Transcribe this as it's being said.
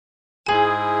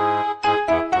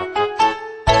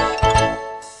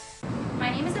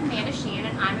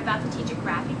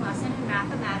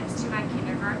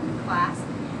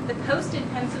The posted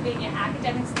Pennsylvania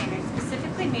academic standards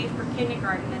specifically made for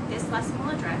kindergarten that this lesson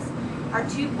will address are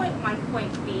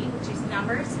 2.1.b, which is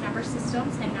numbers, number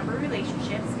systems, and number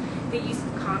relationships, the use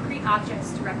of concrete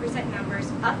objects to represent numbers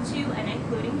up to and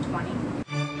including 20.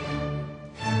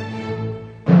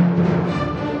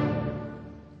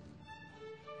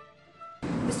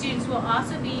 The students will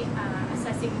also be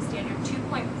assessing the standard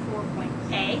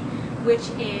 2.4.a, which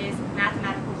is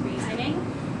mathematical reasoning,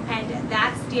 and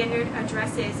that standard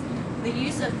addresses the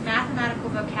use of mathematical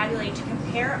vocabulary to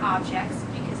compare objects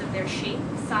because of their shape,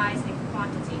 size, and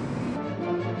quantity.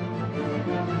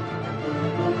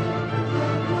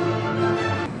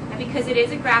 And because it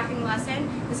is a graphing lesson,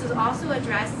 this will also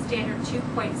address standard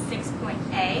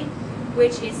 2.6.a,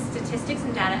 which is statistics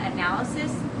and data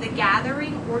analysis, the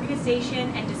gathering,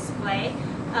 organization, and display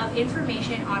of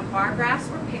information on bar graphs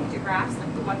or pictographs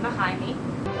like the one behind me.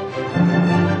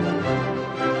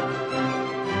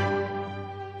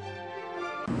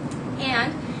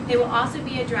 And they will also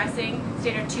be addressing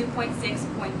standard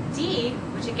 2.6.d,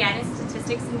 which again is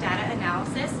statistics and data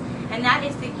analysis, and that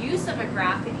is the use of a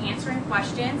graph in answering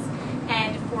questions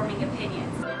and forming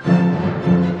opinions.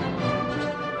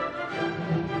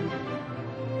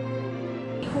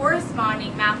 The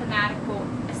corresponding mathematical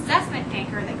assessment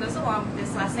anchor that goes along with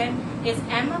this lesson is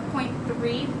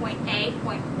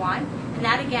M.3.A.1, and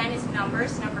that again is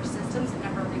numbers, number systems, and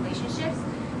number relationships.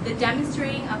 The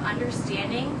demonstrating of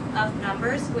understanding of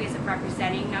numbers, ways of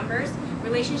representing numbers,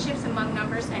 relationships among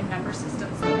numbers, and number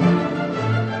systems.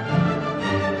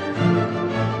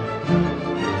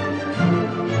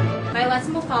 My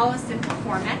lesson will follow a simple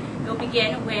format. It will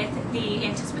begin with the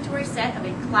anticipatory set of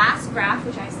a class graph,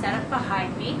 which I set up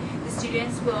behind me. The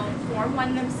students will form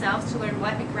one themselves to learn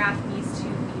what a graph needs to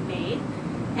be made.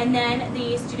 And then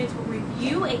the students will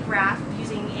review a graph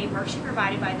using a worksheet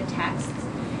provided by the texts.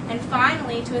 And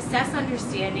finally, to assess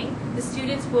understanding, the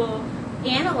students will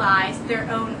analyze their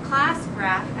own class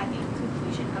graph at the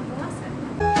conclusion of the lesson.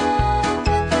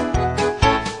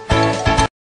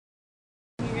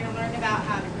 You're going to learn about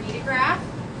how to read a graph,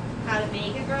 how to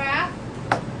make a graph,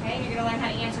 okay? You're going to learn how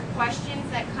to answer questions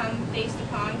that come based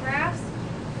upon graphs.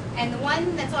 And the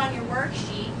one that's on your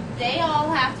worksheet, they all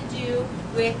have to do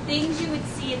with things you would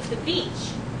see at the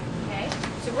beach, okay?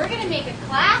 So we're going to make a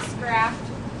class graph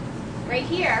right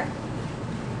here,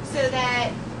 so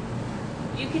that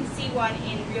you can see one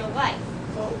in real life.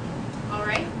 All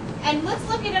right? And let's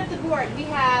look at the board. We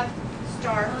have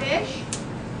starfish,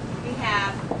 we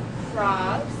have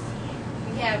frogs,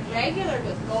 we have regular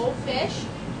with goldfish,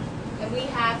 and we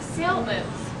have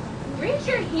sailboats. Raise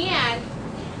your hand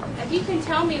if you can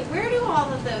tell me, where do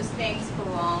all of those things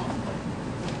belong?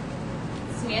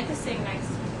 Samantha, sing nice.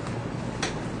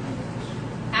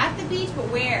 At the beach, but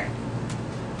where?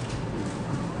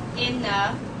 In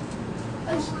the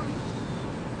ocean.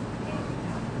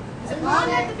 Is it long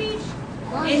at the beach?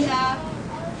 In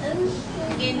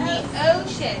the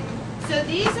ocean. So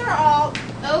these are all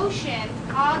ocean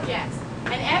objects.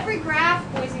 And every graph,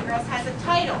 boys and girls, has a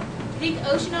title. Think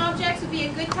ocean objects would be a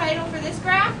good title for this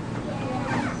graph?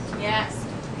 Yes.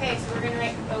 Okay, so we're going to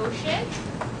write ocean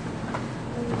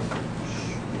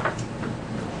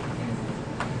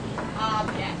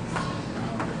objects.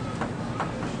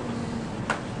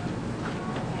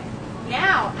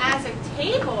 Now, as a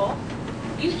table,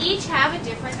 you each have a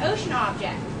different ocean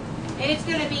object. And it's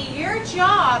going to be your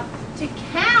job to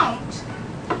count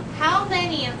how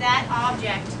many of that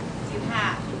object you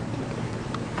have.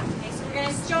 Okay, so we're going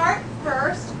to start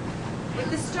first with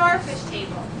the starfish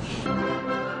table.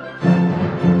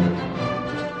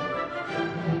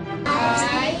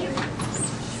 5,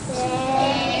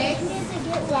 6,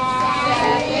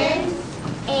 7,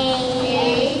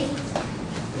 8,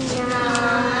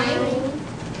 9,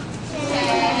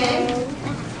 10,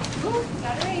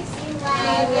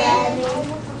 11,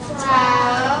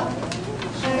 12,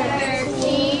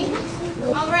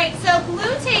 13. All right, so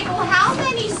blue table, how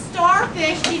many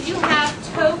starfish did you have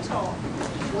total?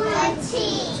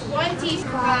 20.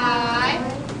 25,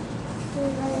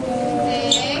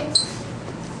 6,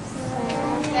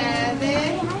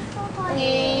 7,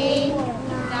 8, 9.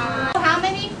 How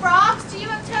many frogs do you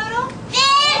have total?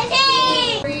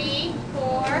 50. 3,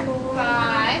 4,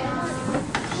 5,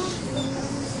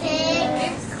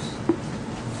 6,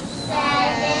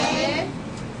 7,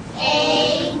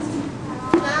 8,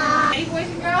 9. Ready, boys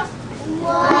and girls?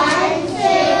 1,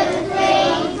 2,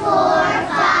 3, 4,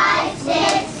 5,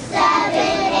 6,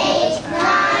 7, 8,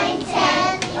 9,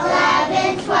 10,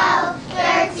 11, 12,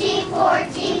 13.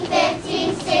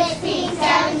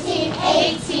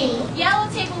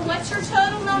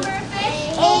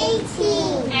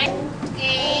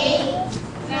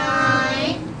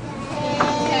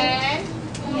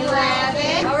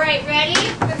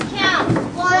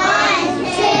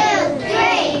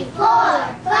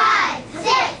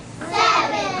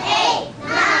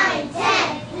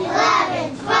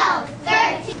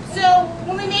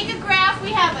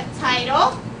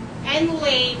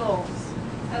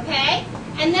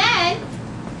 And then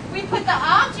we put the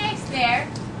objects there.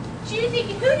 So you're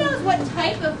thinking, who knows what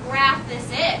type of graph this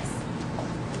is?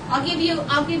 I'll give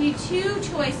you two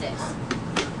choices.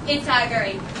 It's either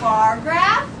a bar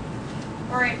graph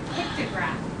or a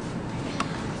pictograph.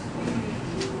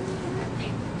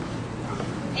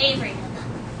 Avery,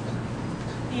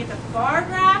 it's a bar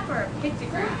graph or a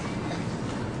pictograph?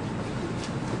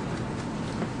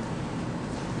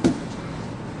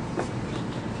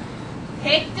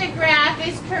 Pictograph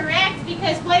is correct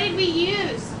because what did we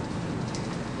use?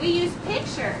 We used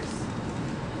pictures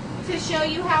to show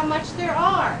you how much there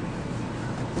are.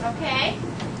 Okay?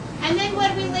 And then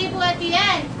what do we label at the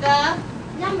end? The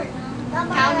Number.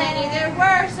 how many there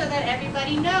were so that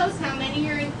everybody knows how many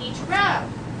are in each row.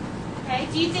 Okay?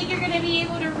 Do you think you're going to be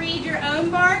able to read your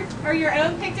own bar or your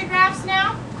own pictographs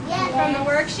now? Yes. From the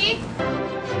worksheet?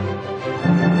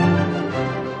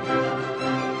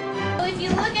 So if you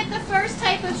look at the first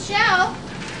type of shell,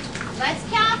 let's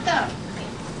count them.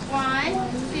 1,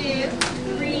 2,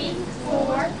 3,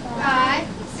 4, 5,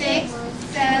 6,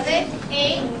 7,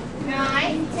 8,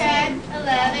 9, 10,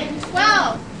 11,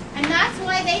 12. And that's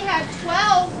why they have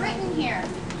 12 written here.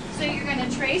 So you're going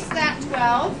to trace that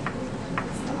 12.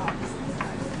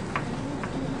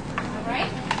 All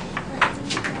right?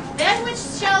 Then which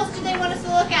shells do they want us to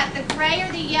look at? The gray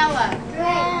or the yellow?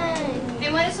 Gray.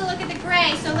 They want us to look at the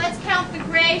gray. So let's count the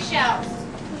gray shells.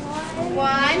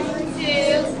 1,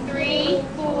 2, 3,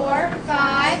 4,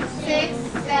 5, 6,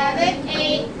 7,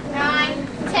 8, 9,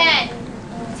 10.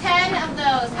 10 of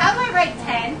those. How do I write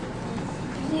 10?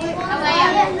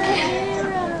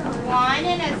 One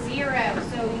and a 0.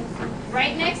 So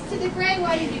right next to the gray,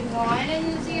 what do you do? 1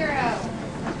 and a 0.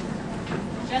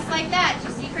 Just like that. Do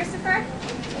you see, Christopher?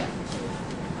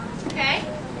 Okay.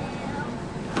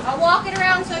 I'll walk it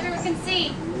around so everyone can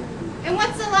see. And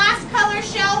what's the last color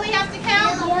shell we have to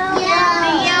count? Yellow.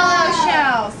 The yellow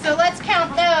shell. So let's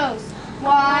count those.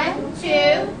 1,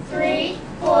 2, 3,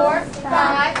 4,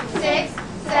 5, 6,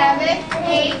 7,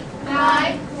 8,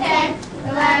 9, 10,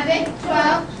 11,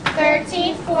 12,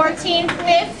 13, 14,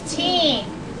 15.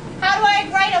 How do I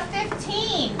write a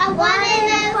 15? A 1 and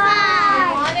a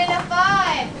 5. 1 and a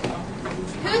 5.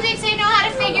 Who thinks they know how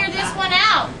to figure this one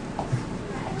out?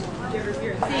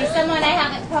 See, someone I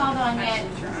haven't called on yet.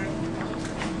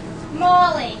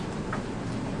 Molly.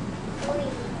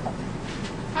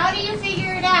 How do you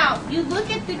figure it out? You look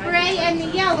at the gray and the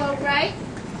yellow, right?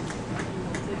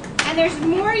 And there's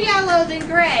more yellow than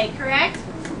gray, correct?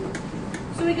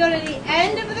 So we go to the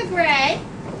end of the gray,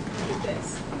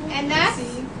 and that's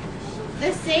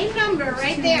the same number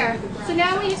right there. So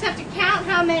now we just have to count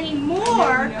how many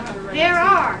more there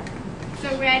are.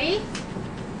 So ready?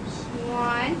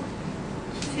 1,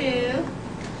 2,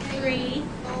 3,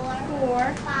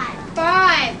 4,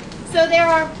 5. So there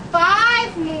are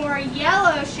 5 more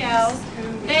yellow shells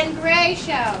than gray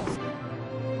shells.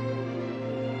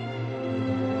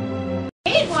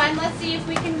 Made one. Let's see if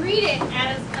we can read it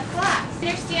as a class.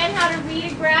 Understand how to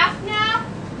read a graph now?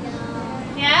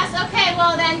 No. Yes? Okay,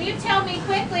 well then you tell me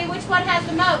quickly which one has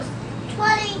the most.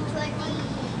 20.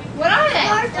 What are they?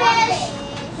 Starfish.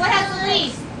 What has the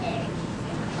least?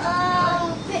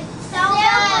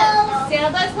 Sailboat.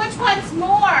 Sailboats. Which one's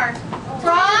more?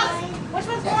 Frogs? Which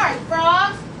one's more?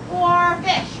 Frogs or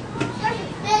fish?